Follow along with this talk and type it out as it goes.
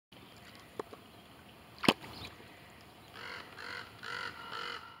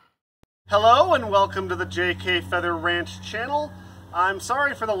Hello and welcome to the JK Feather Ranch channel. I'm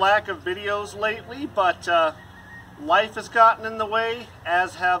sorry for the lack of videos lately, but life has gotten in the way,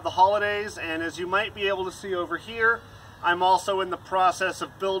 as have the holidays, and as you might be able to see over here, I'm also in the process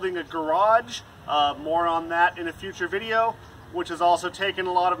of building a garage. More on that in a future video, which has also taken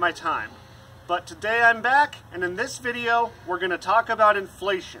a lot of my time. But today I'm back, and in this video we're going to talk about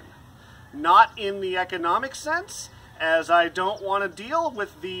inflation. Not in the economic sense, as I don't want to deal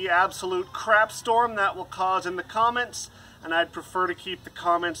with the absolute crap storm that will cause in the comments, and I'd prefer to keep the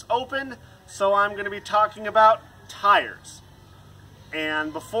comments open, so I'm going to be talking about tires.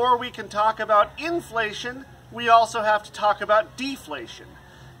 And before we can talk about inflation, we also have to talk about deflation.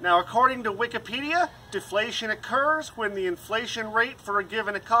 Now, according to Wikipedia, deflation occurs when the inflation rate for a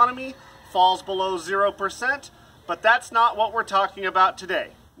given economy falls below 0%, but that's not what we're talking about today.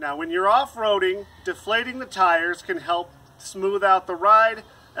 Now, when you're off-roading, deflating the tires can help smooth out the ride,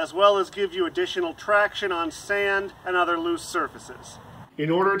 as well as give you additional traction on sand and other loose surfaces. In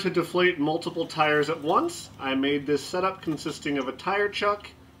order to deflate multiple tires at once, I made this setup consisting of a tire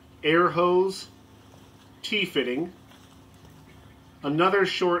chuck, air hose, T-fitting, another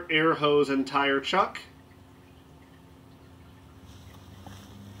short air hose and tire chuck,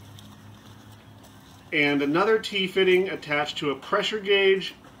 and another T-fitting attached to a pressure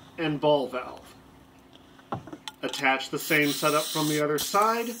gauge and ball valve. Attach the same setup from the other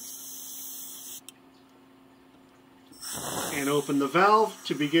side and open the valve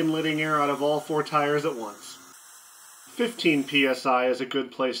to begin letting air out of all four tires at once. 15 psi is a good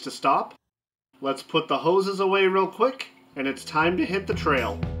place to stop. Let's put the hoses away real quick, and it's time to hit the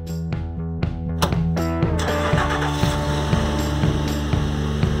trail.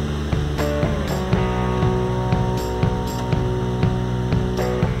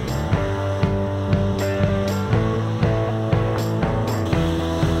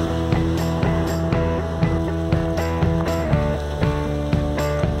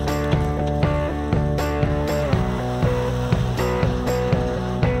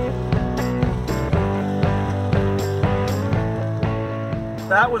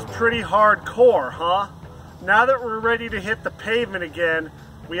 That was pretty hardcore, huh? Now that we're ready to hit the pavement again,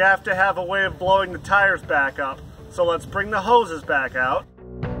 we have to have a way of blowing the tires back up. So let's bring the hoses back out.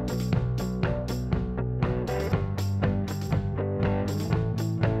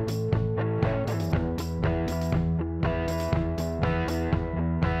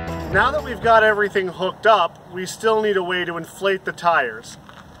 Now that we've got everything hooked up, we still need a way to inflate the tires.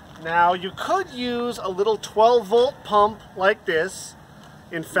 Now, you could use a little 12-volt pump like this.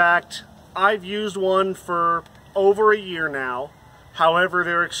 In fact, I've used one for over a year now. However,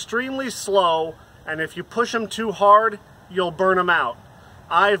 they're extremely slow, and if you push them too hard, you'll burn them out.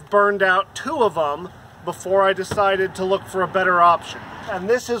 I've burned out 2 of them before I decided to look for a better option. And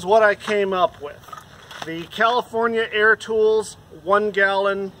this is what I came up with. The California Air Tools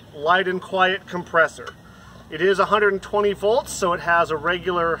 1-gallon light and quiet compressor. It is 120 volts, so it has a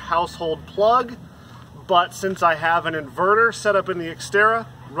regular household plug. But since I have an inverter set up in the Xterra,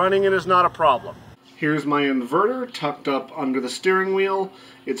 running it is not a problem. Here's my inverter tucked up under the steering wheel.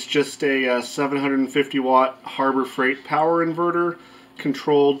 It's just a 750 watt Harbor Freight power inverter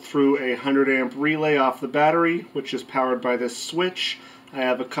controlled through a 100 amp relay off the battery, which is powered by this switch. I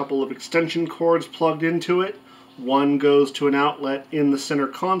have a couple of extension cords plugged into it. One goes to an outlet in the center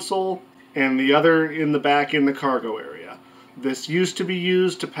console, and the other in the back in the cargo area. This used to be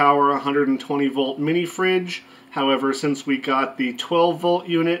used to power a 120 volt mini fridge. However, since we got the 12 volt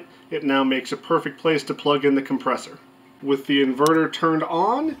unit, it now makes a perfect place to plug in the compressor. With the inverter turned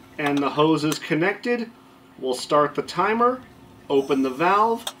on and the hoses connected, we'll start the timer, open the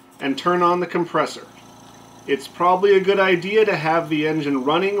valve, and turn on the compressor. It's probably a good idea to have the engine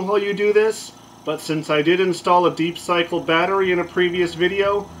running while you do this, but since I did install a deep cycle battery in a previous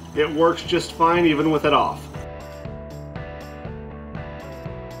video, it works just fine even with it off.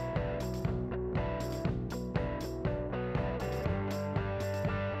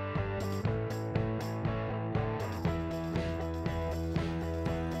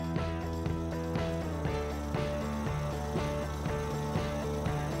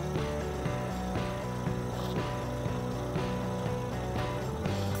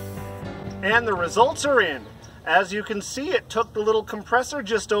 And the results are in. As you can see, it took the little compressor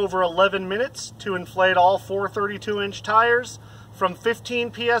just over 11 minutes to inflate all 4 32-inch tires from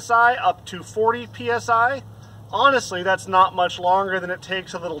 15 psi up to 40 psi. Honestly, that's not much longer than it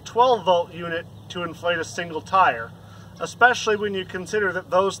takes a little 12-volt unit to inflate a single tire, especially when you consider that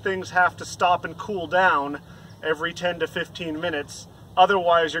those things have to stop and cool down every 10 to 15 minutes.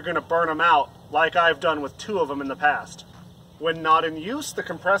 Otherwise, you're going to burn them out, like I've done with 2 of them in the past. When not in use, the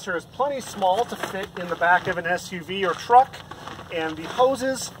compressor is plenty small to fit in the back of an SUV or truck, and the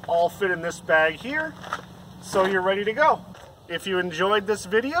hoses all fit in this bag here, so you're ready to go. If you enjoyed this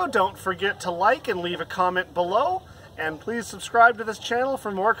video, don't forget to like and leave a comment below, and please subscribe to this channel for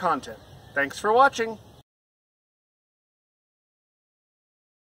more content. Thanks for watching.